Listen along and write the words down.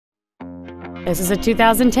This is a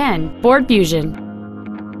 2010 Ford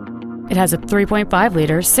Fusion. It has a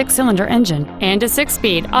 3.5-liter 6-cylinder engine and a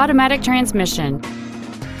 6-speed automatic transmission.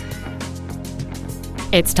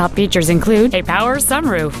 Its top features include a power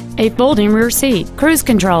sunroof, a folding rear seat, cruise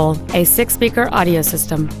control, a 6-speaker audio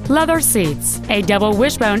system, leather seats, a double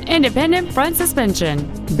wishbone independent front suspension,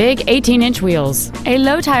 big 18-inch wheels, a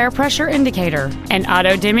low tire pressure indicator, an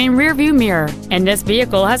auto-dimming rearview mirror, and this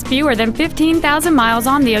vehicle has fewer than 15,000 miles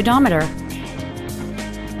on the odometer.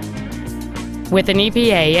 With an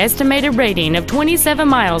EPA estimated rating of 27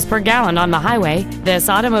 miles per gallon on the highway, this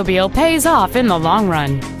automobile pays off in the long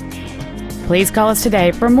run. Please call us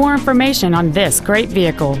today for more information on this great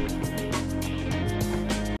vehicle.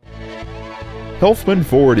 Helfman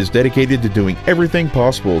Ford is dedicated to doing everything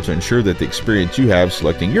possible to ensure that the experience you have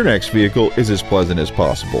selecting your next vehicle is as pleasant as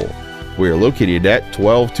possible. We are located at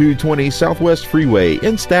 12220 Southwest Freeway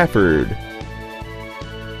in Stafford.